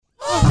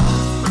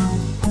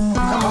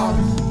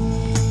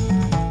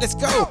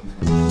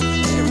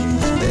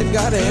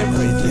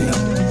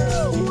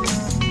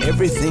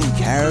Everything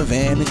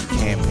caravan and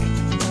camping.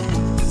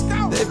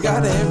 They've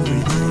got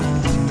everything.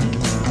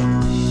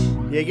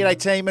 Yeah, g'day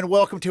team and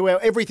welcome to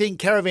our Everything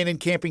Caravan and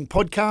Camping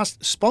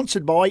podcast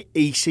sponsored by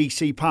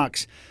ECC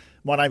Parks.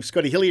 My name's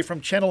Scotty Hillier from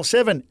Channel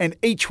 7 and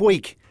each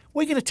week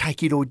we're going to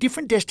take you to a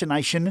different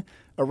destination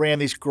around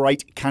this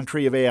great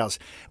country of ours.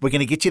 We're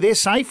going to get you there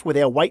safe with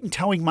our weight and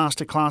towing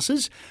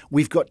masterclasses.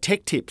 We've got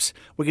tech tips.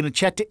 We're going to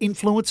chat to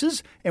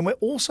influencers and we're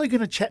also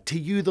going to chat to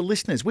you, the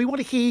listeners. We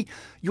want to hear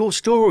your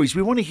stories.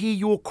 We want to hear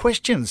your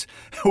questions.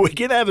 We're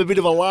going to have a bit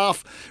of a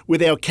laugh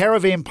with our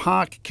caravan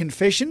park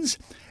confessions,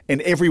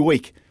 and every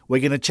week we're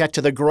going to chat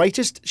to the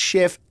greatest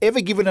chef ever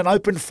given an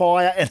open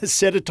fire and a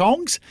set of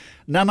tongs,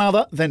 none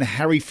other than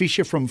Harry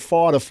Fisher from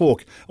Fire to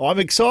Fork. I'm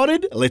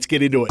excited. Let's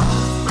get into it.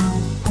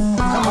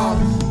 Come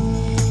on.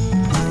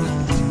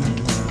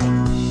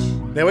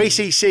 Now,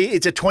 ECC,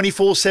 it's a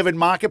 24/7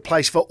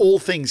 marketplace for all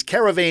things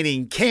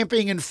caravanning,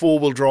 camping and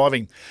four-wheel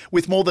driving.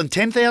 With more than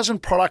 10,000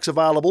 products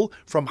available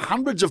from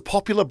hundreds of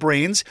popular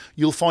brands,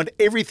 you'll find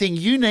everything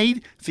you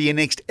need for your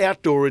next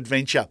outdoor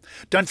adventure.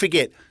 Don't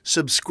forget,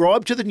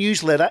 subscribe to the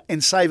newsletter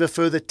and save a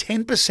further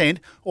 10%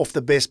 off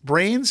the best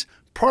brands,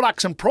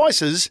 products and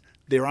prices.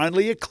 They're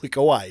only a click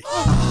away.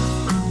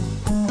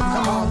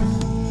 Come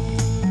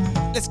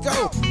on. Let's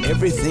go.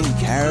 Everything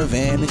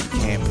caravan and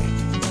camping.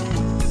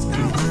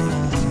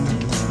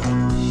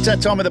 It's that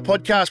time of the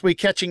podcast. We're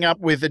catching up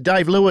with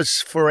Dave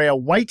Lewis for our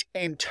weight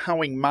and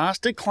towing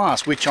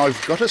masterclass, which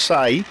I've got to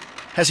say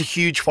has a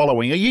huge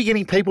following. Are you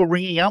getting people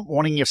ringing up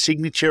wanting your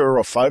signature or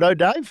a photo,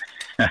 Dave?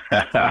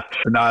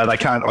 No, they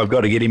can't. I've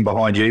got to get in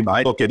behind you,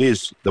 mate. Look, it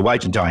is the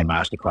weight and towing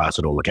masterclass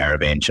at all the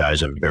caravan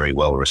shows are very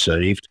well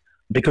received,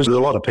 because there's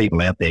a lot of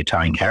people out there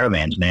towing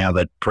caravans now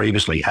that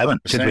previously haven't.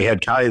 Since we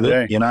had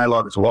COVID,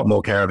 there's a lot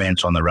more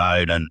caravans on the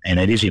road, and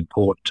it is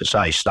important to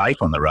stay safe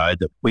on the road.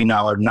 That we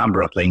know a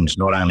number of things,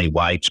 not only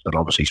weights, but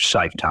obviously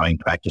safe towing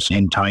practice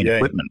and towing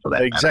equipment for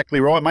that Exactly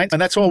matter. Right, mate.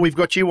 And that's why we've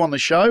got you on the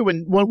show.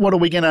 And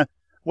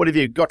what have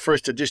you got for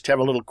us to just have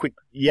a little quick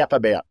yap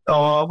about?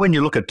 Oh, when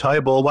you look at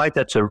tow ball weight,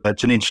 that's an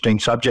interesting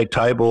subject,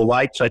 tow ball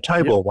weight. So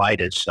tow ball weight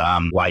is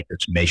weight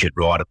that's measured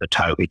right at the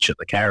tow hitch of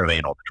the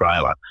caravan or the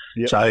trailer.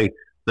 Yep. So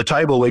the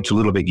table weight's a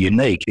little bit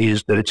unique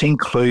is that it's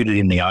included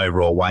in the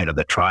overall weight of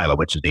the trailer,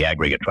 which is the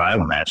aggregate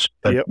trailer mass.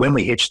 But when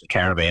we hitch the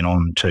caravan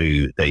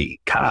onto the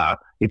car,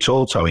 it's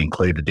also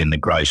included in the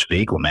gross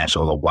vehicle mass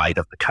or the weight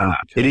of the car.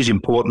 It is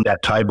important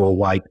that table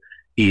weight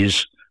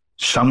is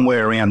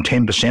somewhere around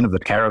 10% of the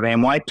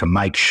caravan weight to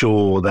make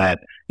sure that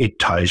it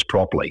tows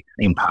properly.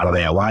 In part of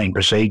our weighing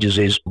procedures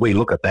is we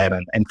look at that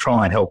and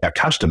try and help our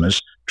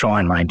customers try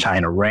and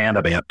maintain around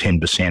about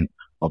 10%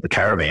 of the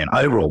caravan,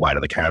 overall weight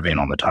of the caravan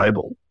on the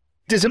table.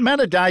 Does it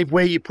matter, Dave,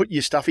 where you put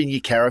your stuff in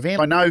your caravan?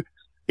 I know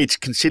it's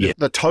considered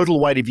the total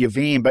weight of your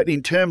van, but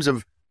in terms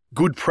of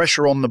good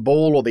pressure on the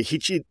ball or the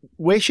hitch,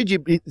 where should you?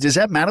 Does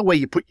that matter where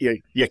you put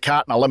your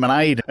carton of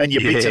lemonade and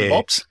your bits and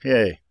bops?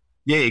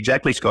 Yeah,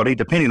 exactly, Scotty.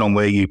 Depending on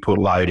where you put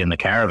load in the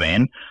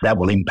caravan, that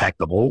will impact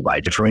the ball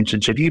weight. For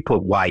instance, if you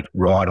put weight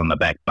right on the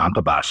back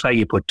bumper bar, say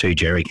you put 2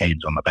 jerry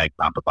cans on the back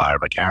bumper bar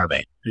of a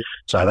caravan,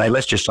 so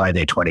let's just say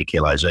they're 20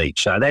 kilos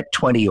each. So that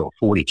 20 or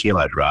 40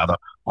 kilos rather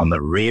on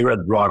the rear,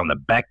 right on the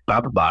back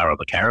bumper bar of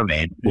the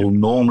caravan will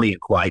normally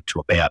equate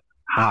to about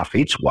half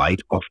its weight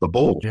off the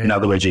ball. Yeah. In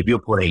other words, if you're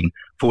putting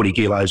 40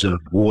 kilos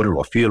of water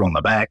or fuel on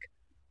the back,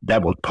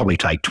 that will probably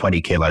take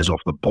 20 kilos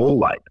off the ball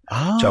weight.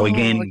 Oh, so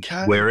again,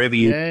 wherever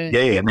you,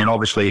 and then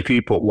obviously if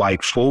you put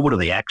weight forward of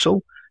the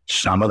axle,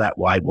 some of that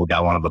weight will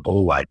go onto the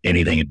ball weight.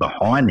 Anything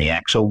behind the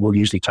axle will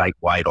usually take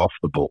weight off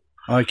the ball.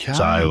 Okay.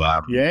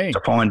 So it's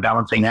a fine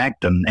balancing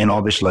act, and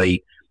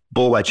obviously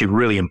ball weights are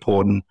really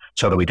important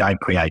so that we don't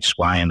create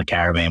sway in the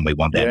caravan. We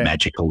want that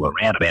magical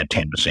around about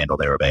 10% or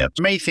thereabouts.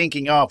 Me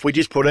thinking, if we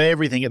just put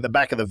everything at the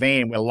back of the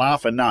van, we're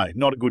laughing. No,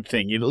 not a good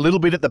thing. A little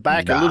bit at the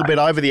back, a little bit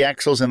over the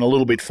axles and a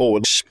little bit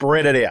forward.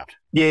 Spread it out.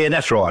 Yeah,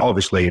 that's right.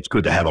 Obviously, it's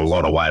good to have a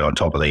lot of weight on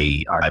top of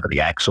over the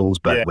axles,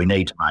 but we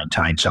need to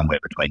maintain somewhere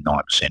between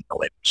 9% and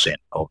 11%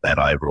 of that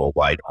overall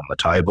weight on the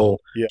tow ball,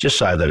 just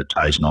so that it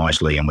tows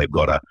nicely, and we've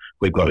got a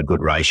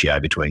good ratio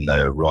between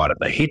the right at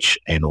the hitch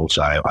and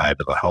also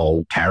over the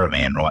whole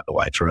caravan right the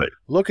way through.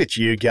 Look at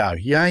you go.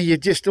 Yeah, you're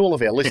just all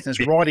of our listeners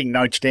writing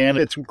notes down.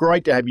 It's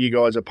great to have you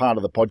guys a part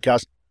of the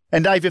podcast.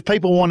 And Dave, if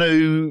people want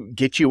to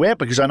get you out,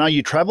 because I know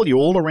you travel, you're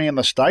all around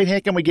the state, how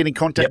can we get in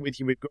contact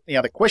with you? We've got any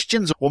other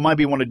questions or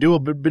maybe want to do a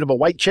bit of a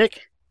weight check?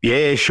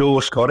 Yeah,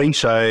 sure, Scotty.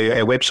 So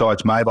our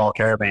website's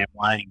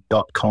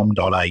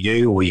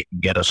mobilecaravanweighing.com.au, or you can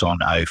get us on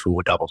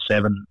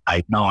 0477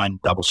 89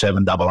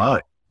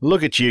 7700.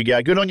 Look at you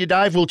go. Good on you,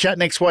 Dave. We'll chat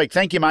next week.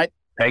 Thank you, mate.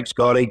 Thanks,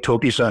 Scotty.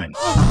 Talk to you soon.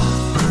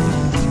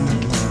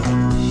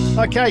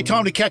 Okay,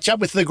 time to catch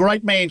up with the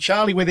great man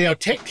Charlie with our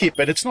tech tip.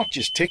 But it's not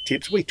just tech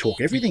tips. We talk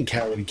everything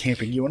caravan and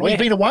camping. You and I. You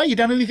been away? You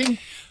done anything?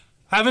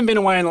 I haven't been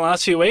away in the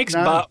last few weeks,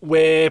 but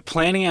we're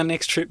planning our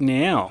next trip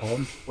now.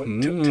 Tell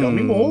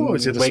me more.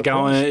 Is it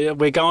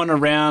we're going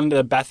around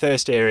the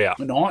Bathurst area.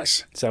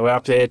 Nice. So we're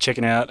up there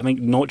checking out, I think,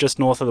 just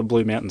north of the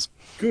Blue Mountains.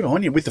 Good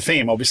on you. With the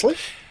fam, obviously.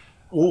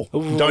 Oh,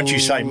 don't you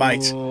say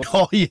mates.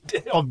 Oh,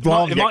 I'm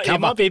blind. It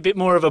might be a bit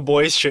more of a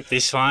boys' trip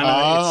this time.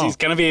 Oh. It's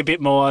going to be a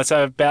bit more.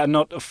 So I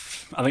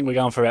think we're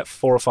going for about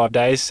 4 or 5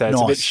 days, so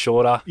it's a bit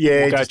shorter.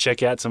 Yeah, we'll go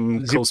check out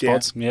some cool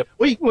spots. Yep.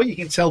 Well, you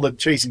can tell the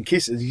Cheese and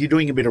Kisses, you're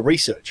doing a bit of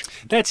research.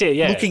 That's it,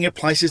 yeah. Looking at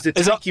places to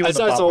take you on the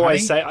butt, As I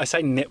always say, I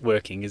say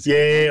networking.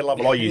 Yeah, love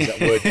it. I use that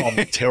word.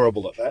 I'm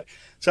terrible at that.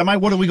 So, mate,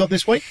 what have we got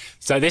this week?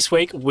 So this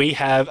week we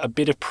have a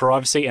bit of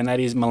privacy, and that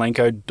is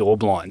Milenco door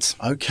blinds.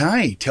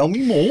 Okay, tell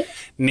me more.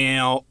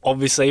 Now,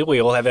 obviously,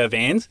 we all have our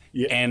vans,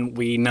 and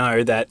we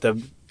know that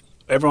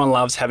everyone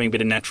loves having a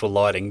bit of natural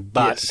lighting,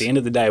 but at the end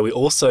of the day, we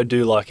also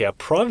do like our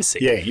privacy.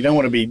 Yeah, you don't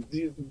want to be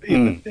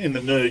in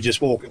the nude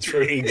just walking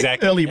through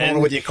early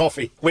morning with your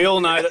coffee. We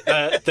all know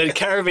that the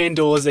Caravan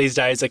doors these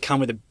days, they come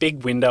with a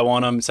big window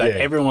on them, so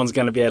everyone's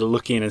going to be able to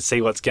look in and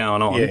see what's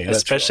going on,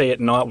 especially at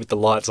night with the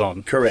lights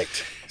on.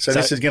 Correct. So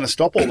this is going to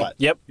stop all that?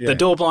 Yep. Yeah. The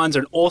door blinds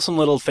are an awesome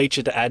little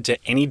feature to add to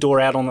any door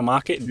out on the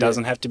market. It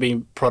doesn't have to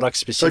be product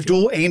specific. So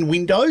door and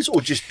windows or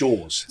just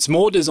doors? It's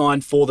more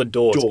designed for the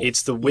doors.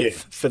 It's the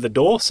width for the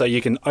door, so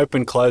you can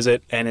open, close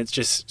it, and it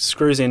just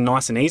screws in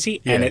nice and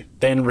easy, and it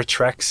then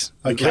retracts,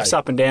 lifts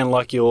up and down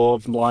like your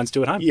blinds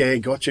do at home. Yeah,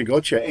 gotcha.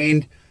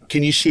 And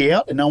can you see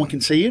out and no one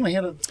can see you?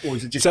 Or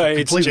is it just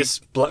completely it's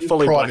just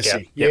fully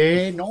privacy?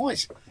 Yeah,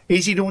 nice.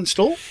 Easy to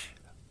install?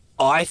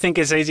 I think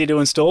it's easy to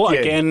install.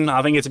 Yeah. Again,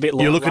 I think it's a bit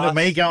long. You're looking at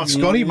me going,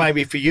 Scotty,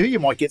 maybe for you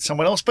might get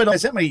someone else. But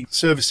there's that many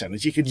service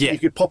centres. You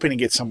could pop in and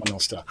get someone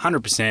else to.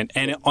 100%.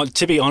 And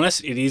to be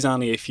honest, it is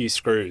only a few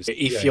screws.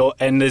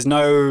 And there's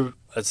no,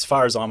 as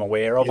far as I'm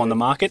aware of on the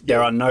market,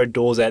 there are no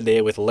doors out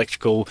there with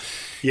electrical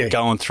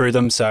going through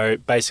them. So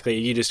basically,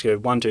 you just go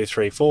 1, 2,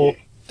 3, 4,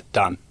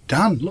 done.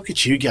 Done. Look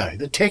at you go.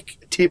 The tech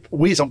tip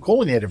whiz. I'm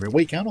calling you out every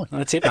week, aren't I?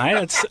 That's it,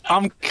 mate.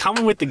 I'm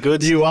coming with the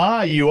goods. You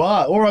are.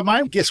 All right,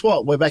 mate. Guess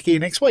what? We're back here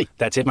next week.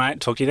 That's it,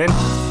 mate. Talk to you then.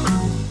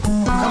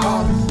 Come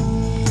on.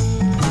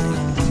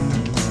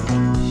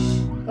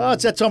 Oh,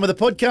 it's that time of the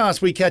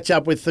podcast. We catch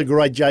up with the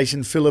great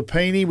Jason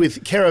Filippini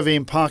with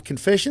Caravan Park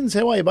Confessions.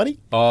 How are you, buddy?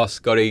 Oh,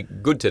 Scotty,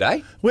 good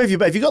today. Where have you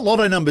been? Have you got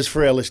lotto numbers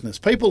for our listeners?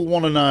 People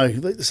want to know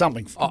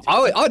something.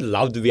 I'd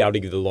love to be able to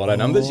give the lotto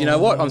numbers. You know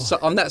what?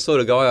 I'm that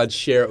sort of guy. I'd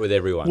share it with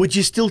everyone. Would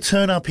you still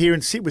turn up here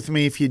and sit with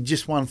me if you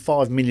just won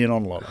 $5 million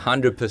on lotto?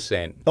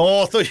 100%.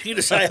 Oh, I thought you were going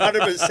to say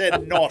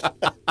 100% not.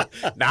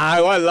 No,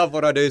 I love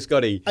what I do,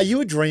 Scotty. Are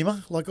you a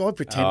dreamer? Like I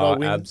pretend I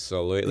win?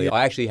 Absolutely.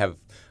 I actually have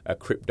a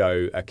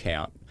crypto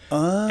account.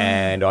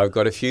 And I've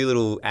got a few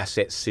little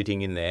assets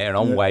sitting in there, and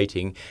I'm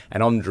waiting,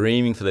 and I'm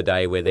dreaming for the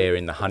day where they're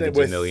in the hundreds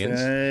of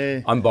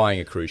millions. I'm buying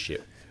a cruise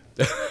ship.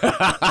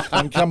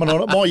 I'm coming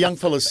on it. My young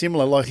fella's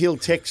similar. Like he'll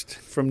text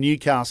from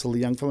Newcastle, the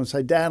young fella, and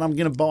say, "Dad,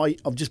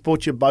 I've just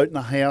bought you a boat and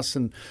a house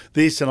and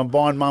this, and I'm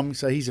buying Mum."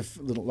 So he's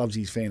loves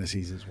his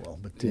fantasies as well.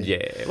 But well,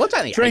 it's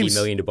only $80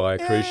 million to buy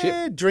a cruise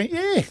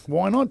ship.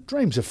 Why not?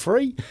 Dreams are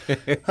free.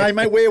 Hey,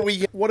 mate,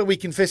 what are we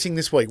confessing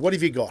this week? What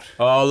have you got?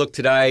 Oh, look,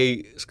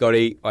 today,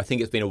 Scotty, I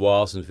think it's been a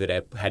while since we've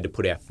had to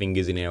put our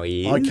fingers in our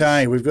ears.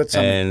 Okay, we've got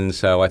something. And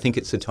so I think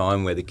it's the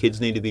time where the kids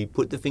need to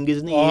put the fingers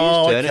in the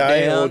ears,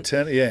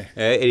 turn it down.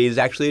 It is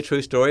actually a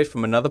true story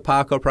from another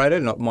park operator,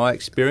 not my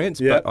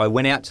experience, but I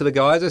went out to the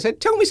guys. I said,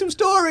 "Tell me some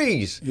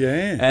stories."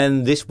 Yeah.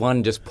 And this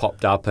one just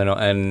popped up,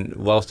 and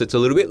whilst it's a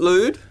little bit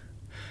lewd,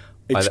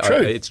 it's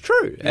true. It's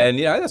true. Yeah. And,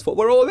 that's what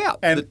we're all about,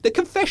 and the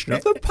confession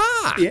of the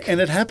park. Yeah,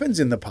 and it happens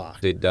in the park.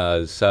 It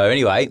does. So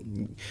anyway,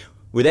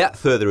 without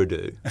further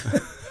ado...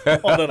 I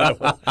don't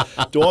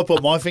know. Do I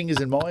put my fingers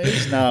in my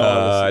ears?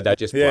 No. No,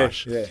 just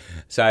brush. Yeah.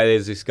 So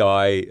there's this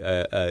guy,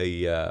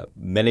 a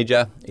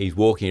manager. He's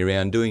walking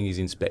around doing his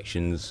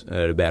inspections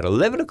at about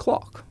 11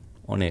 o'clock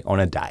on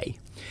a day.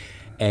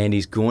 And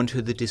he's gone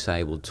to the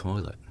disabled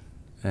toilet.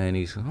 And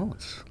he's,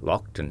 it's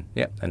locked. And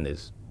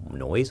there's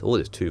noise.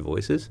 There's 2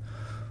 voices.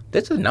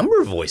 There's a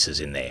number of voices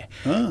in there.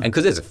 Oh. And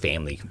because there's a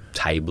family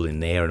table in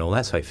there and all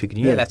that. So I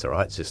figured, that's all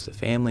right. It's just the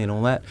family and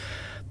all that.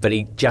 But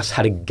he just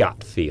had a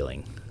gut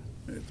feeling.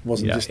 It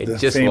wasn't just the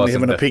family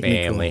having a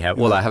picnic.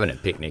 They're having a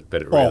picnic,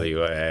 but it really...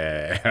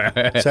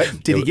 So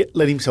did he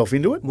let himself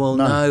into it? Well,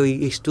 no,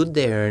 he stood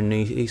there and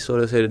he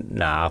sort of said,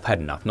 "Nah, I've had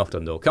enough." Knocked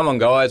on the door. "Come on,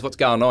 guys, what's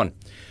going on?"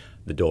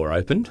 The door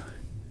opened.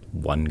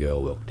 One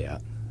girl walked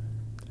out.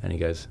 And he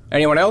goes,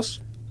 "Anyone else?"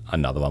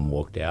 Another one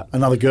walked out.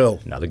 Another girl?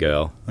 Another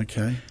girl.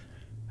 Okay.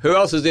 "Who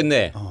else is in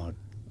there?" Oh.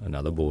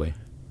 Another boy.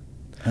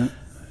 Huh?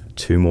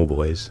 2 more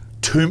boys.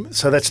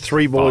 So that's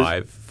 3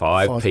 boys?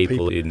 Five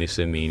people in this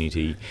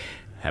amenity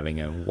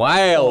having a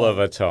whale of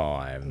a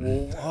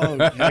time.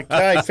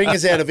 Okay,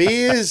 fingers out of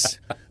ears.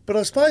 But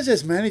I suppose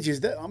as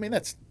managers,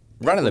 that's...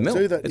 Run of the mill.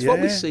 It's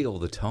what we see all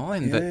the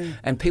time.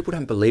 And people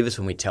don't believe us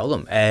when we tell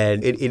them.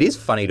 And it is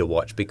funny to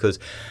watch because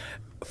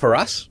for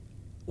us,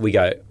 we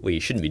go, well, you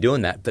shouldn't be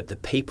doing that. But the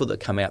people that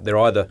come out, they're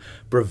either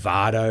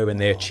bravado and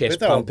they're chest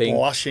pumping,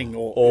 blushing,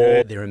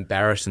 or they're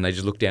embarrassed and they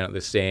just look down at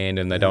the sand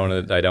and they don't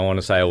want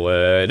to say a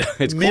word.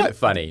 It's quite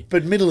funny.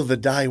 But middle of the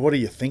day, what are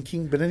you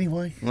thinking? But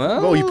anyway,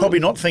 well you're probably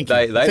not thinking.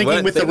 They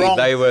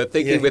were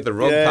thinking with the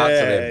wrong parts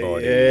of their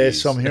body.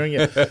 Yes, I'm hearing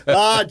you.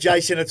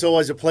 Jason, it's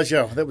always a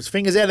pleasure. That was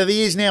fingers out of the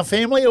ears now,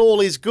 family.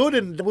 All is good,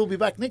 and we'll be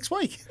back next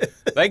week.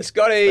 Thanks,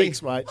 Scotty.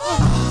 Thanks, mate.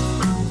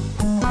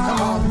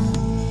 Come on.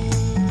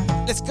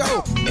 Let's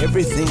go.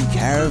 Everything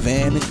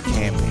caravan and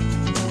camping.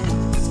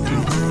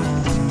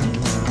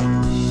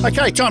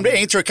 Okay, time to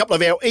answer a couple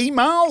of our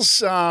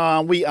emails.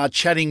 We are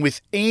chatting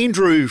with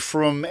Andrew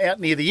from out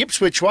near the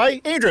Ipswich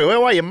way. Andrew,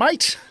 how are you,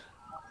 mate?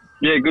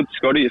 Yeah, good,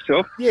 Scotty.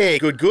 Yourself? Yeah,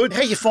 good. How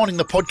are you finding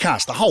the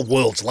podcast? The whole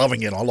world's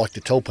loving it. I like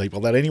to tell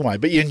people that anyway.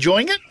 But you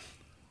enjoying it?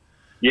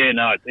 Yeah,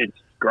 no, it's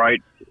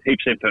great.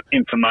 Heaps of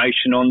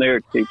information on there.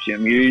 It keeps you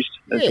amused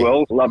as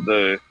well. Love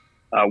the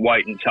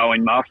weight and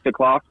towing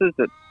masterclasses.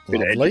 It's a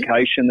bit of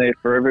education there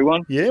for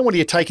everyone. Yeah, what are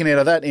you taking out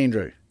of that,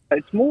 Andrew?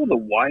 It's more the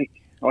weight.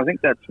 I think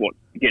that's what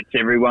gets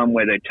everyone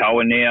where they're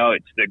towing now.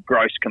 It's the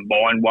gross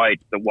combined weight,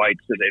 the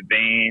weights of their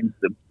vans,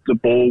 the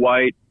ball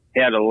weight,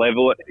 how to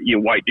level it,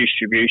 your weight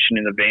distribution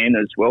in the van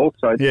as well.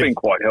 So it's been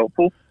quite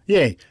helpful.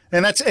 Yeah,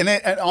 and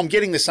I'm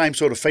getting the same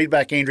sort of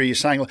feedback, Andrew, you're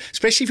saying,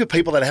 especially for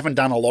people that haven't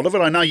done a lot of it.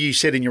 I know you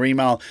said in your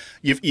email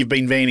you've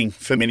been vanning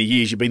for many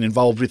years, you've been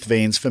involved with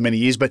vans for many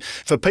years, but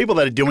for people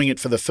that are doing it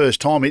for the first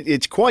time,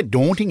 it's quite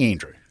daunting,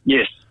 Andrew.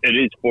 Yes, it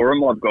is for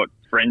them. I've got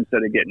friends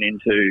that are getting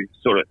into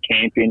sort of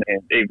camping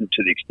and even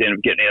to the extent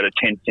of getting out of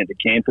tents into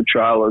camper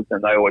trailers,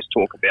 and they always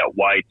talk about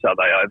weights. Are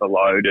they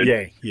overloaded?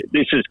 Yeah.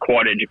 This is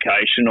quite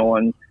educational,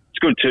 and it's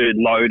good to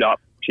load up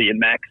to your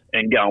max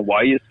and go and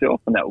weigh yourself,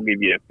 and that will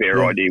give you a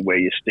fair idea where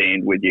you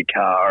stand with your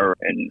car.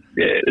 And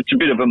it's a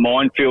bit of a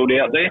minefield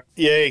out there.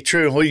 Yeah,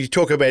 true. Well, you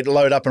talk about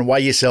load up and weigh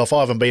yourself.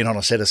 I haven't been on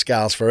a set of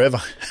scales forever,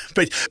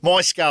 but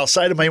my scales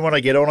say to me when I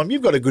get on them,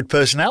 "You've got a good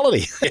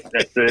personality."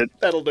 That's it.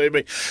 That'll do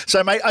me.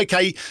 So, mate,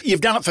 okay,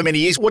 you've done it for many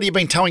years. What have you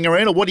been towing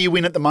around, or what do you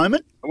win at the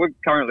moment? We've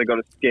currently got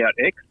a Scout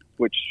X,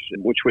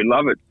 which we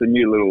love. It's the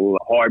new little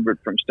hybrid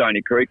from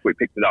Stony Creek. We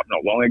picked it up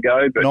not long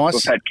ago, but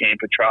we've had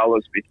camper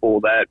trailers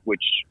before that,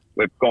 which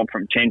we've gone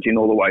from tenting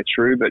all the way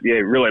through. But, yeah,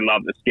 really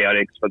love the Scout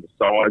X for the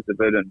size of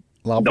it and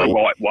the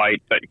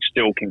lightweight, but it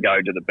still can go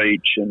to the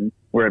beach and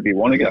wherever you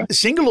want to go.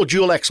 Single or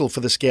dual axle for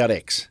the Scout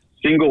X?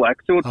 Single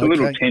axle. It's a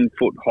little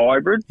 10-foot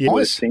hybrid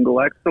with a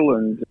single axle,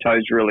 and it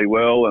tows really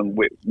well and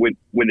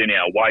within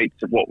our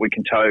weights of what we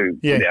can tow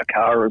with our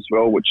car as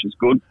well, which is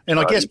good. And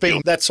I guess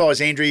being that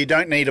size, Andrew, you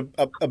don't need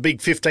a big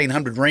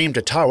 1,500 Ram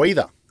to tow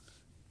either.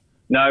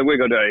 No, we've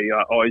got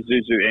a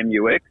Isuzu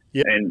MUX,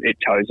 and it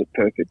tows it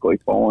perfectly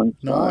fine.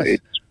 Nice.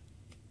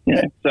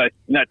 So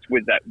that's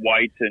with that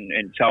weight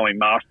and towing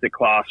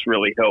masterclass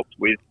really helped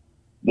with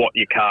what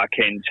your car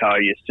can tow,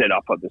 your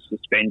setup of the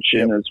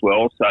suspension as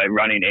well. So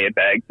running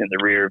airbags in the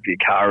rear of your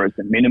car as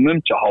a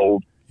minimum to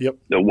hold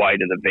the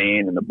weight of the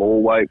van and the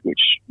ball weight, which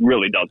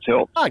really does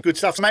help. Oh, good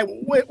stuff, mate.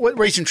 What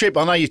recent trip?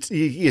 I know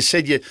you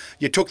said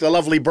you took the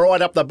lovely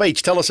bride up the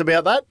beach. Tell us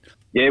about that.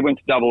 Yeah, went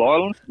to Double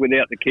Island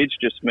without the kids,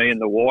 just me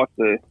and the wife.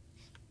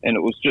 And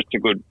it was just a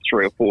good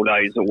 3 or 4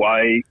 days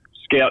away.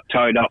 Scout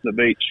towed up the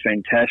beach,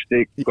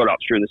 fantastic. Got up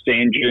through the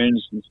sand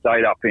dunes and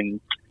stayed up in,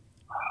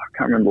 I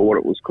can't remember what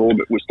it was called,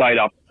 but we stayed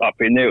up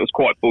in there. It was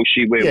quite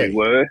bushy where we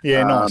were.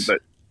 Yeah, nice. But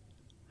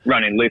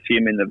running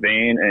lithium in the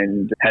van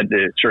and had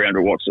the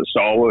 300 watts of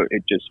solar,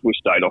 we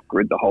stayed off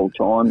grid the whole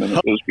time, and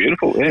it was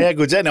beautiful. Yeah, how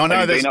good's that? Now, I know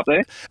have you been up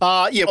there?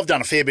 Yeah, I've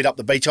done a fair bit up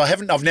the beach.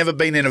 I've never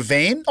been in a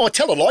van. Oh, I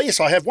tell a lie. Yes,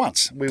 I have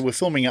once. We were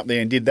filming up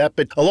there and did that.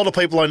 But a lot of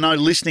people I know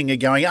listening are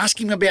going,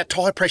 asking about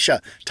tyre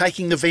pressure,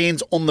 taking the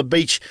vans on the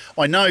beach.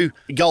 I know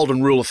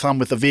golden rule of thumb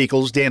with the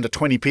vehicles down to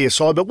 20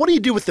 PSI, but what do you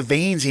do with the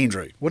vans,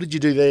 Andrew? What did you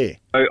do there?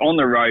 So on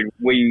the road,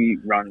 we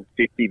run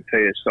 50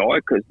 PSI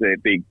because they're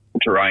big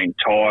terrain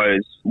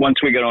tyres. Once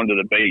we get onto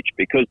the beach,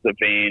 because the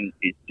van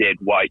is dead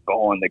weight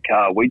behind the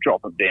car, we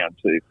drop them down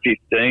to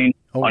 15.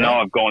 Okay. I know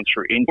I've gone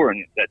through indoor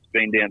and that's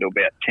been down to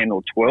about 10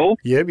 or 12.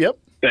 Yep.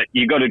 But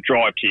you got to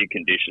drive to your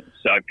conditions.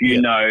 So if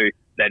you know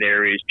that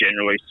area is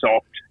generally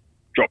soft,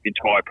 drop your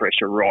tyre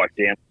pressure right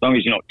down. As long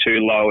as you're not too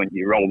low and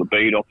you roll the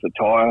bead off the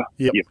tyre,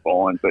 you're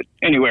fine. But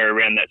anywhere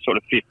around that sort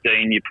of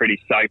 15, you're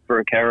pretty safe for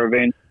a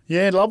caravan.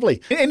 Yeah,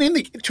 lovely. And in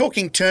the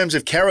talking terms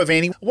of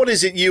caravanning, what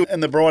is it you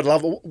and the bride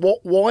love?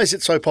 Why is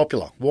it so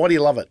popular? Why do you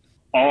love it?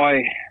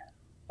 I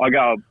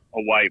go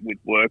away with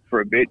work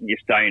for a bit and you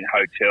stay in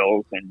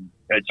hotels and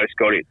it's just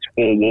got its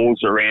 4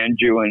 walls around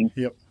you and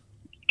it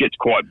gets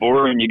quite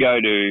boring. You go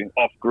to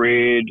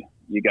off-grid,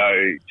 you go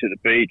to the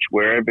beach,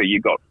 wherever,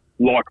 you got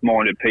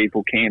like-minded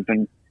people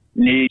camping,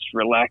 niche,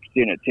 relaxed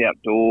in, it's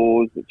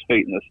outdoors, it's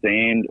feet in the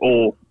sand,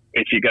 or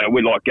if you go,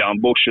 we like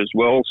going bush as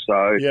well,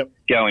 so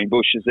going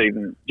bush is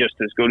even just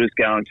as good as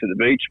going to the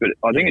beach. But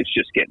I think it's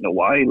just getting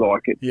away,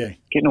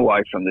 getting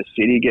away from the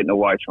city, getting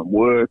away from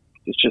work.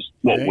 It's just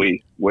what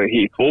we're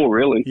here for,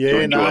 really,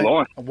 to enjoy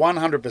life.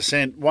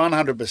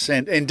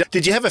 100%. And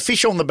did you have a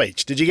fish on the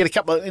beach? Did you get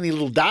any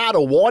little dart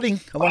or whiting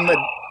along the...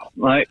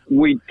 Mate,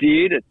 we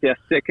did. It's our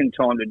second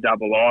time to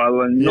Double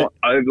Island. Yeah. Not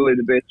overly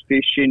the best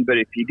fishing, but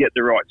if you get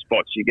the right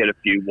spots, you get a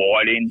few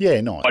whiting.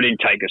 Yeah, nice. I didn't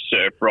take a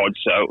surf rod,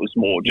 so it was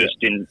more just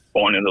in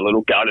finding the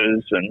little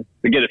gutters, and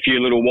we get a few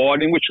little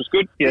whiting, which was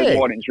good. Yeah,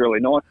 whiting's really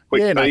nice.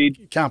 Quick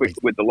feed, quick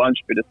with the lunch,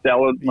 bit of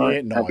salad.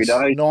 Mate. Yeah, Happy nice.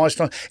 days.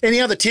 Nice.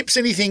 Any other tips,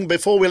 anything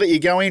before we let you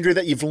go, Andrew,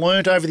 that you've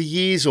learnt over the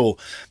years, or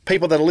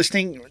people that are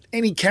listening,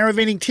 any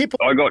caravanning tip?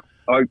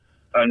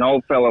 An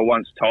old fellow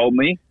once told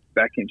me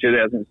back in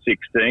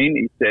 2016,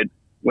 he said,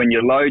 when you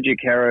load your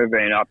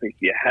caravan up, if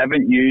you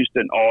haven't used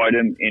an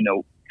item in a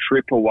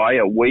trip away,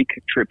 a week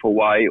trip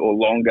away or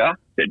longer,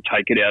 then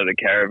take it out of the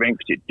caravan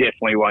because you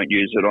definitely won't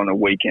use it on a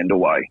weekend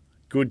away.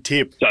 Good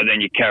tip. So then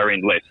you're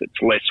carrying less. It's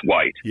less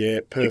weight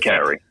to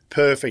carry.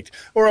 Perfect.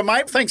 All right,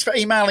 mate, thanks for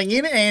emailing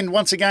in. And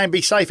once again,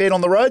 be safe out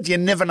on the roads. You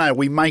never know.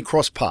 We may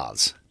cross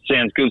paths.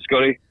 Sounds good,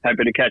 Scotty.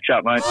 Happy to catch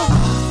up, mate.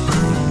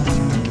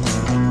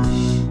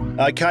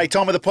 Okay,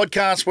 time of the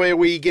podcast where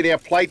we get our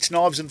plates,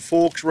 knives and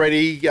forks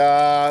ready.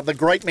 The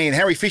great man,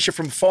 Harry Fisher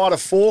from Fire to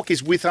Fork,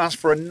 is with us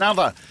for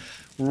another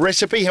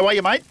recipe. How are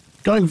you, mate?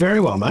 Going very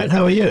well, mate.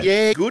 How are you?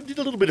 Yeah, good. Did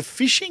a little bit of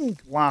fishing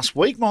last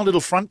week. My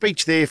little front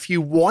beach there, a few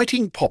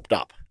whiting popped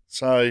up.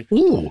 So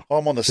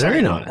I'm on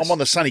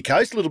the sunny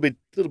coast, a little bit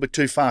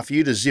too far for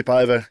you to zip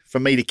over for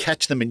me to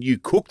catch them and you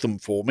cook them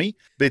for me.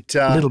 But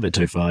a little bit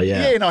too far,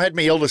 yeah. Yeah, and I had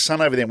my eldest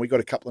son over there and we got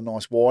a couple of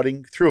nice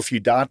whiting, threw a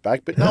few dart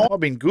back, but no, I've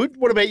been good.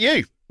 What about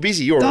you?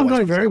 Busy? I'm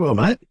going very well,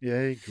 mate.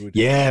 Yeah, good.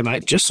 Yeah,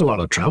 mate, just a lot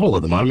of travel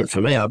at the moment for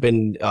me. I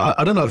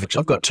don't know if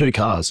I've got two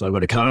cars. So I've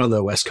got a car on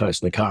the West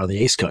Coast and a car on the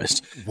East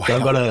Coast. Wow. So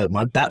I've got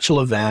my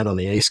bachelor van on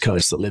the East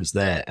Coast that lives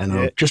there. And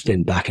I've just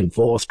been back and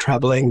forth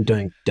traveling,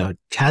 doing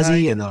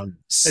Tassie and I'm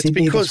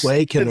Sydney this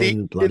week and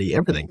then bloody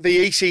everything.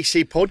 The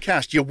ECC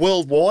podcast, you're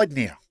worldwide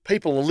now.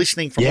 People are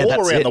listening from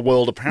all around the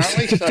world,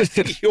 apparently.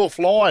 So you're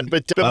flying.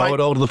 But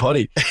mate, all to the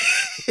potty.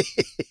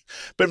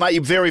 But, mate,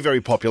 you're very, very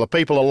popular.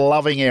 People are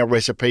loving our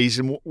recipes.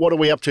 And what are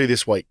we up to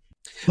this week?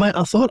 Mate,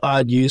 I thought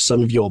I'd use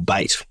some of your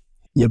bait.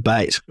 Ooh.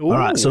 All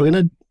right, so we're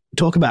going to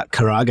talk about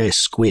Karaage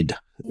squid,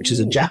 which is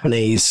a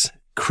Japanese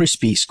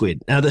crispy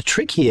squid. Now, the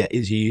trick here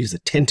is you use the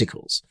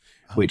tentacles,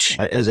 which,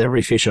 as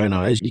every fisher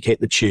knows, you keep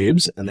the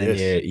tubes and then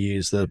you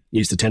use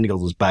the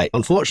tentacles as bait.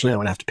 Unfortunately, I'm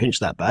going to have to pinch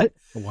that bait.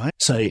 What?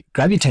 So you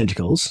grab your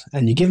tentacles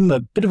and you give them a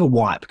bit of a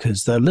wipe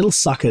because the little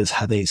suckers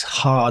have these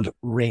hard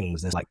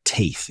rings. They're like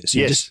teeth. So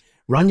you just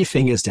run your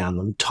fingers down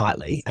them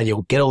tightly and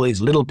you'll get all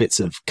these little bits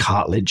of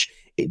cartilage.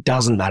 It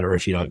doesn't matter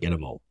if you don't get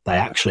them all. They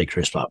actually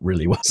crisp up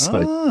really well.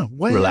 So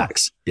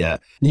relax. Yeah.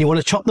 And you want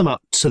to chop them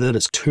up so that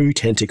it's 2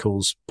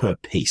 tentacles per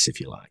piece,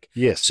 if you like.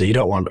 Yes. So you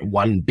don't want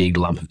one big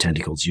lump of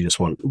tentacles. You just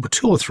want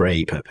 2 or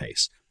 3 per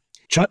piece.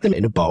 Chuck them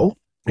in a bowl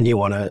and you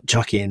want to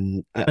chuck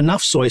in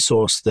enough soy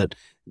sauce that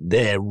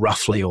they're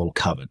roughly all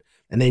covered.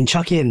 And then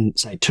chuck in,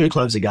 say, 2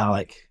 cloves of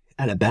garlic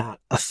and about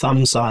a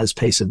thumb-sized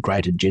piece of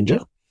grated ginger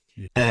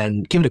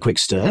and give it a quick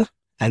stir.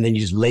 And then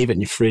you just leave it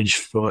in your fridge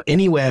for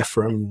anywhere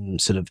from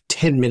sort of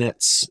 10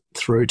 minutes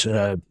through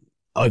to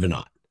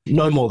overnight.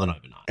 No more than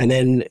overnight. And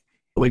then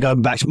we go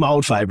back to my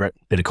old favourite,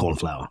 bit of corn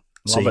flour.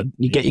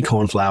 You get your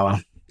corn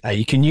flour.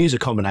 You can use a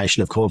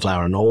combination of corn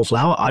flour and normal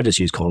flour. I just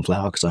use corn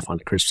flour because I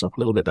find it crisps up a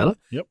little bit better.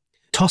 Yep.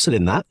 Toss it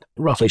in that,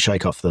 roughly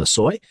shake off the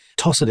soy.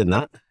 Toss it in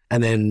that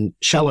and then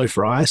shallow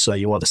fry. So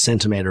you want a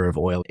centimetre of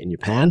oil in your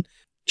pan.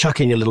 Chuck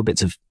in your little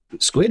bits of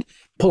squid,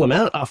 pull them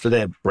out after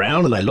they're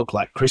brown and they look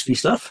like crispy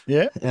stuff.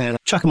 Yeah. And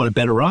chuck them on a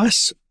bed of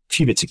rice, a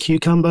few bits of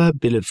cucumber, a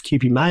bit of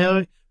Kewpie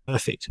mayo.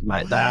 Perfect,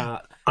 mate. They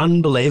are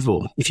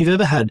unbelievable. If you've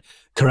ever had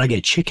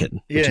Karaage chicken,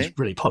 which is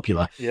really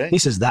popular,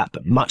 this is that,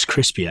 but much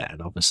crispier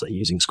and obviously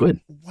using squid.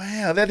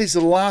 Wow, that is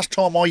the last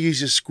time I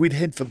use a squid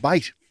head for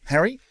bait,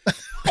 Harry.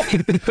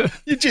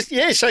 You just,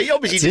 so you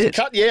obviously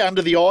cut,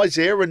 under the eyes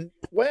there and,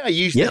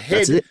 use the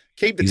head,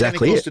 keep the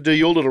tentacles to do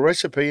your little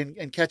recipe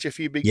and catch a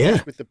few big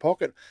fish with the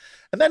pocket.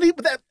 And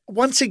that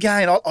once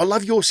again, I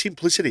love your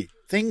simplicity.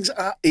 Things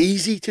are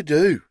easy to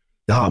do.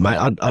 Oh, mate,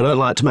 I don't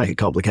like to make it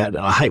complicated.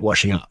 I hate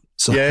washing up.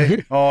 So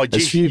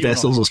as few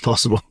vessels as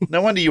possible.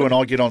 No wonder you and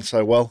I get on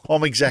so well.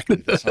 I'm exactly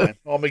the same.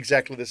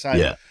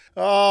 Yeah.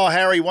 Oh,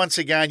 Harry, once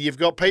again, you've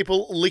got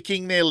people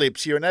licking their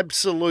lips. You're an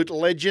absolute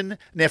legend.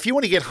 Now, if you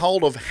want to get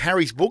hold of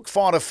Harry's book,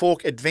 Fire to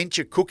Fork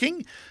Adventure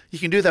Cooking, you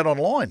can do that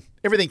online.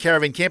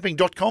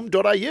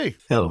 everythingcaravancamping.com.au.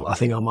 Hell, I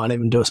think I might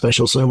even do a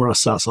special soon where I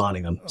start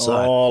signing them.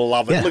 So,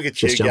 love it. Look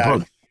at you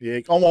go. Yeah,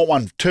 I want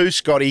one too,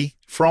 Scotty,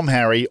 from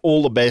Harry.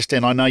 All the best,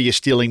 and I know you're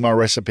stealing my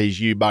recipes,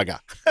 you bugger.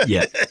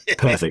 Yeah,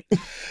 perfect.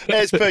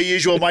 As per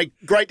usual, mate,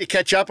 great to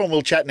catch up, and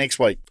we'll chat next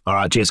week. All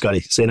right, cheers,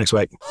 Scotty. See you next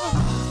week.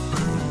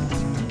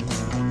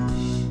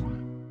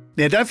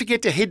 Now, don't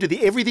forget to head to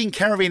the Everything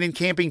Caravan and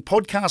Camping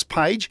podcast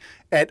page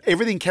at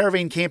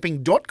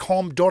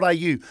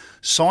everythingcaravancamping.com.au.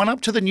 Sign up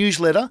to the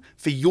newsletter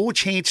for your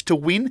chance to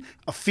win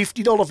a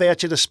 $50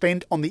 voucher to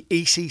spend on the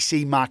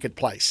ECC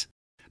marketplace.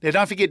 Now,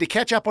 don't forget to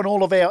catch up on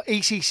all of our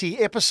ECC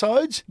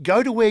episodes.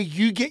 Go to where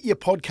you get your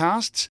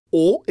podcasts,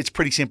 or it's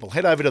pretty simple.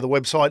 Head over to the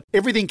website,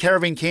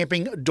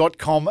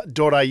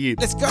 everythingcaravancamping.com.au.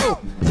 Let's go.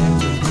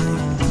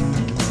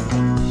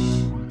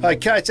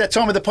 Okay, it's that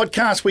time of the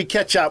podcast. We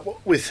catch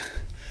up with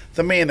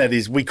the man that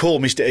is, we call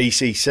Mr.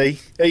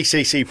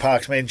 ECC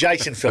Parks man,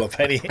 Jason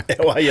Filippini.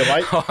 How are you,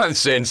 mate? I'm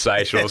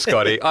sensational,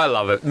 Scotty. I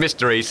love it.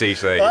 Mr.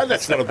 ECC. Oh,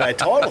 that's not a bad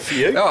title for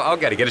you. Oh, I'll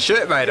go to get a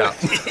shirt made up.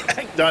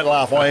 Don't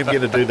laugh, I am going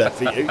to do that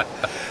for you.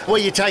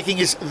 Where are you taking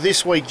us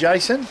this week,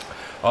 Jason?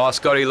 Oh,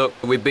 Scotty, look,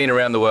 we've been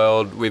around the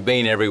world. We've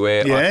been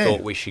everywhere. Yeah. I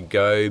thought we should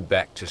go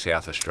back to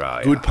South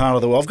Australia. Good part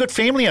of the world. I've got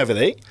family over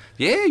there.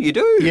 Yeah, you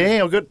do?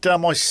 Yeah, I've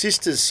got my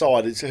sister's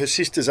side. It's her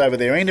sister's over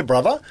there and her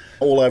brother,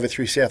 all over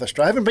through South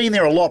Australia. I haven't been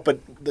there a lot, but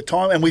the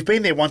time, and we've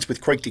been there once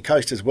with Creek to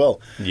Coast as well.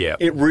 Yeah.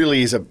 It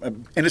really is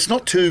and it's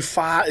not too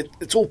far.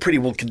 It's all pretty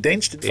well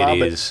condensed and far,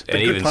 It is. but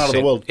a good part of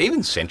the world.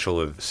 Even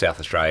central of South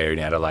Australia in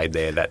Adelaide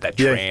there, that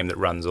tram that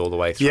runs all the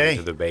way through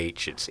to the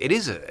beach. It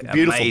is an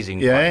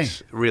amazing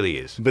place. It really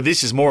is. But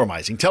this is more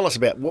amazing. Tell us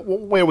about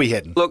where are we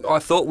heading? Look, I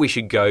thought we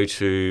should go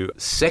to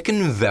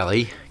Second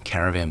Valley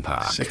Caravan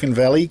Park. Second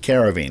Valley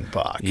Caravan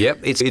Park.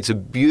 Yep, it's a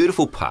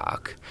beautiful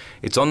park.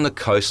 It's on the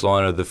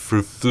coastline of the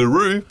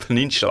Fleurieu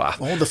Peninsula.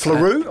 Oh, the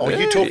Fleurieu?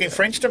 You're talking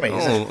French to me.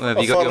 Have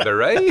you got your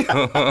beret?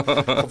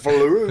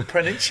 Fleurieu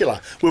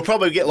Peninsula. We'll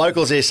probably get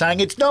locals there saying,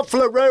 it's not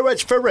Fleurieu,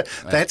 it's Fleurieu.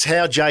 That's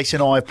how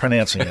Jason and I are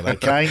pronouncing it,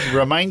 okay?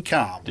 Remain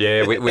calm.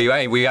 Yeah, we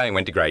only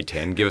went to grade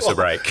 10. Give us a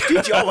break.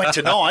 Did you? I went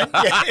to 9.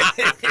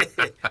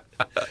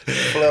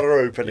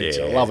 Fleurieu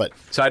Peninsula. Yeah. Love it.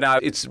 So, no,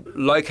 it's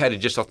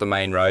located just off the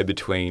main road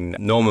between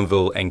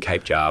Normanville and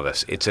Cape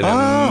Jarvis. It's an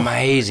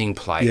amazing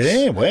place.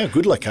 Yeah, wow,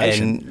 good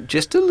location. And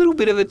just a little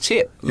bit of a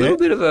tip,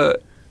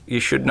 you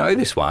should know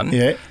this one.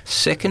 Yeah.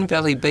 Second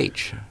Valley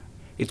Beach.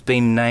 It's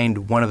been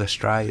named one of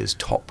Australia's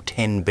top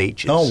 10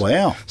 beaches. Oh,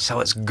 wow.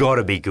 So it's got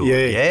to be good.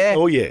 Yeah.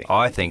 Oh, yeah.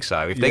 I think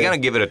so. If they're going to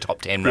give it a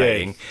top 10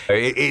 rating,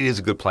 it is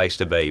a good place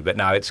to be. But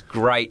no, it's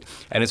great.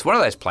 And it's one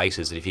of those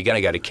places that if you're going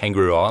to go to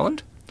Kangaroo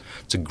Island,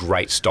 it's a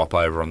great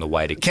stopover on the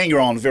way to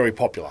Kangaroo Island, very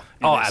popular.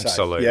 Oh,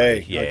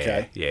 absolutely. Yeah,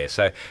 okay. Yeah.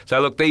 So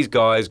look, these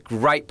guys,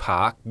 great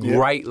park,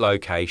 great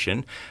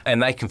location,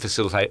 and they can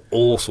facilitate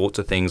all sorts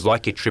of things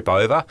like your trip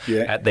over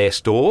at their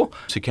store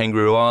to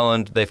Kangaroo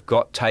Island. They've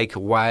got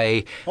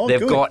takeaway.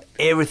 They've got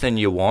everything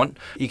you want.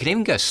 You can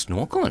even go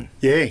snorkeling.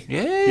 Yeah,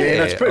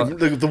 that's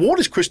pretty. The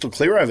water's crystal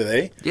clear over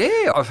there.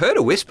 Yeah, I've heard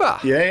a whisper.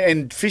 Yeah,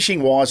 and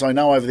fishing-wise, I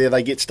know over there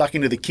they get stuck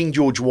into the King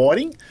George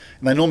whiting,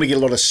 and they normally get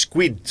a lot of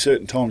squid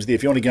certain times there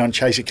if you want to go and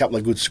chase a couple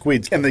of good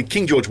squids. And the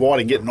King George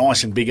whiting get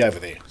nice and big over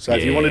there. So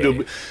if you want to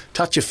do a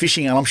touch of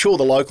fishing, and I'm sure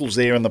the locals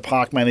there and the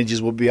park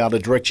managers will be able to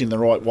direct you in the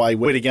right way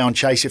where to go and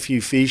chase a few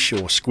fish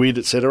or squid,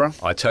 etc.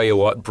 I tell you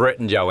what, Brett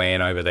and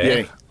Joanne over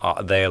there,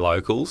 they're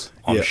locals.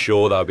 I'm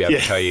sure they'll be able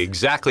to tell you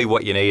exactly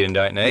what you need and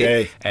don't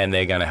need, and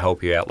they're going to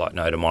help you out like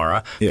no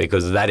tomorrow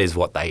because that is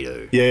what they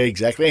do. Yeah,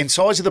 exactly. And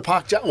size of the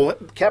park,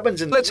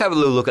 cabins and... Let's have a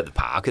little look at the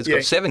park. It's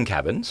got 7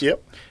 cabins.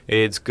 Yep.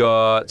 It's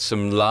got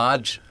some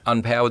large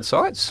unpowered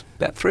sites,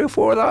 about 3 or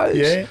 4 of those.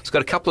 Yeah. It's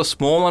got a couple of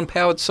small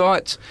unpowered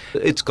sites.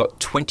 It's got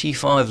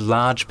 25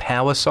 large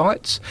power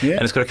sites,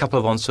 and it's got a couple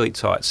of ensuite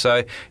sites.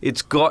 So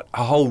it's got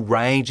a whole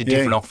range of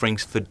different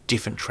offerings for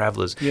different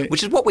travellers,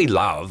 which is what we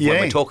love when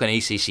we're talking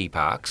ECC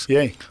parks.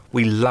 Yeah.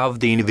 We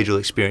love the individual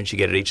experience you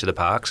get at each of the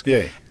parks,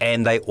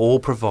 and they all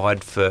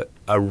provide for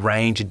a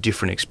range of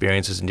different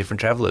experiences and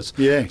different travellers.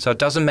 Yeah. So it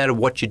doesn't matter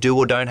what you do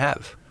or don't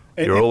have.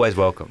 You're always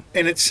welcome.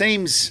 And it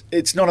seems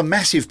it's not a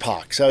massive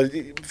park, so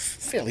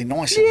fairly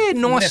nice. Yeah,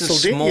 nice and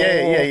small.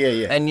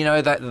 Yeah. And you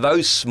know that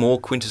those small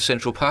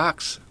quintessential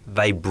parks,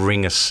 they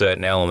bring a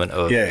certain element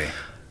of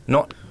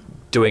not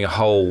doing a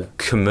whole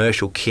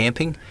commercial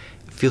camping.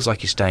 It feels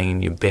like you're staying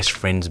in your best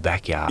friend's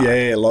backyard.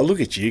 Yeah,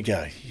 look at you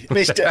go.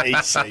 Mr.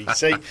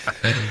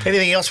 ECC.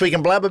 Anything else we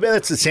can blab about?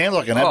 It sounds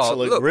like an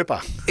absolute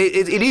ripper.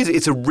 It is.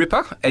 It's a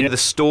ripper. And the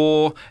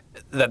store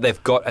that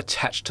they've got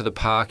attached to the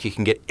park, you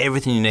can get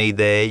everything you need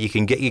there. You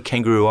can get your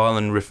Kangaroo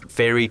Island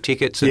ferry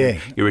tickets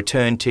and your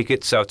return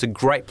tickets. So it's a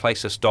great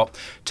place to stop.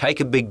 Take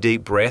a big,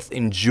 deep breath.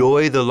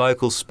 Enjoy the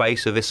local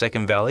space of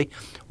Second Valley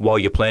while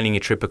you're planning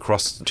your trip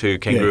across to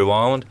Kangaroo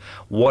Island.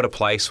 What a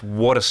place.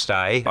 What a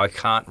stay. I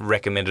can't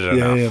recommend it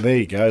enough. Yeah, there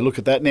you go. Look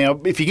at that. Now,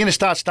 if you're going to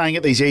start staying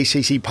at these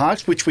ECC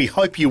parks, which we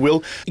hope you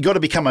will, you've got to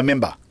become a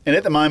member. And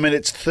at the moment,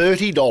 it's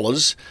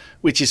 $30,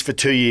 which is for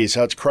 2 years.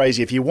 So it's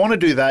crazy. If you want to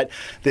do that,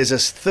 there's a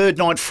third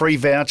night free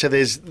voucher.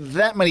 There's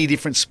that many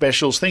different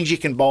specials, things you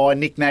can buy,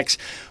 knickknacks,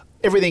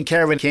 everything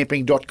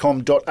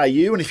caravancamping.com.au.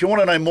 And if you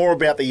want to know more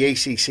about the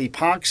ECC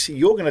parks,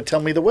 you're going to tell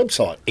me the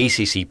website.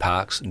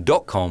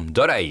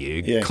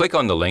 ECCparks.com.au. Click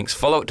on the links,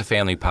 follow it to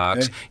family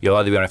parks. You'll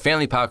either be on a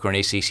family park or an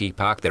ECC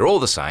park. They're all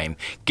the same.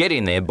 Get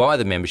in there, buy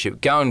the membership,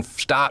 go and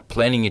start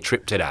planning your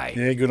trip today.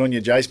 Yeah, good on you,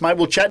 Jace. Mate,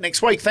 we'll chat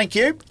next week. Thank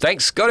you.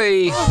 Thanks,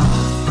 Scotty.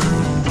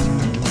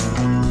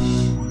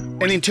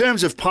 And in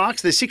terms of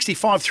parks, there's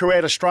 65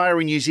 throughout Australia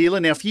and New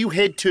Zealand. Now, if you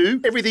head to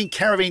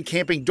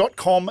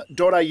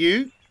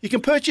everythingcaravancamping.com.au, You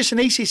can purchase an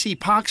ECC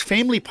Parks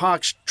Family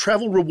Parks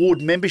Travel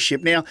Reward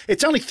membership. Now,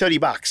 it's only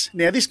 $30.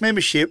 Now, this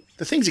membership,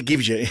 the things it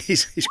gives you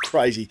is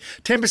crazy.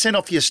 10%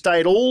 off your stay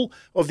at all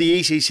of the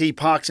ECC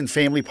Parks and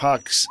Family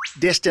Parks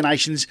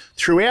destinations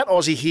throughout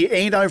Aussie here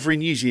and over in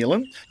New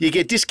Zealand. You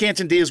get discounts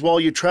and deals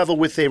while you travel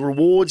with their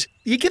rewards.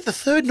 You get the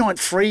third night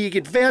free. You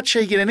get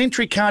voucher. You get an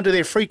entry card to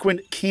their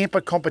frequent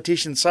camper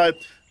competition. So,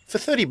 for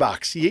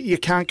 $30, you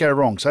can't go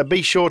wrong. So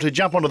be sure to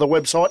jump onto the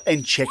website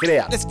and check it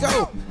out. Let's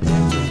go.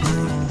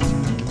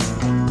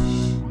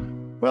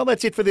 Well,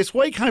 that's it for this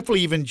week. Hopefully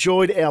you've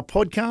enjoyed our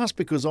podcast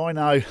because I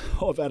know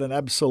I've had an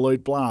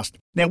absolute blast.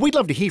 Now, we'd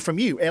love to hear from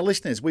you, our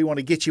listeners. We want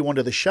to get you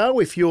onto the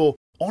show. If you're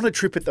on a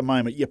trip at the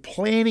moment, you're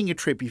planning a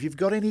trip, if you've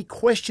got any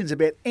questions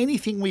about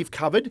anything we've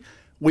covered,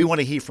 we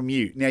want to hear from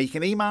you. Now, you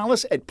can email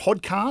us at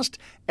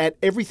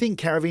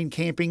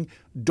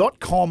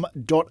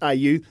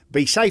podcast@everythingcaravancamping.com.au.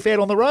 Be safe out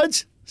on the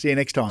roads. See you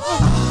next time.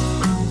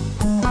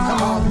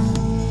 Come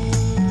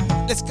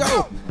on. Let's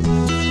go.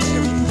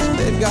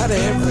 They've got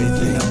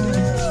everything.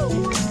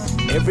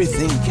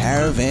 Everything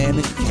caravan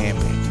and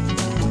camping.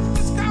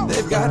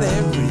 They've got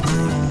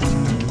everything.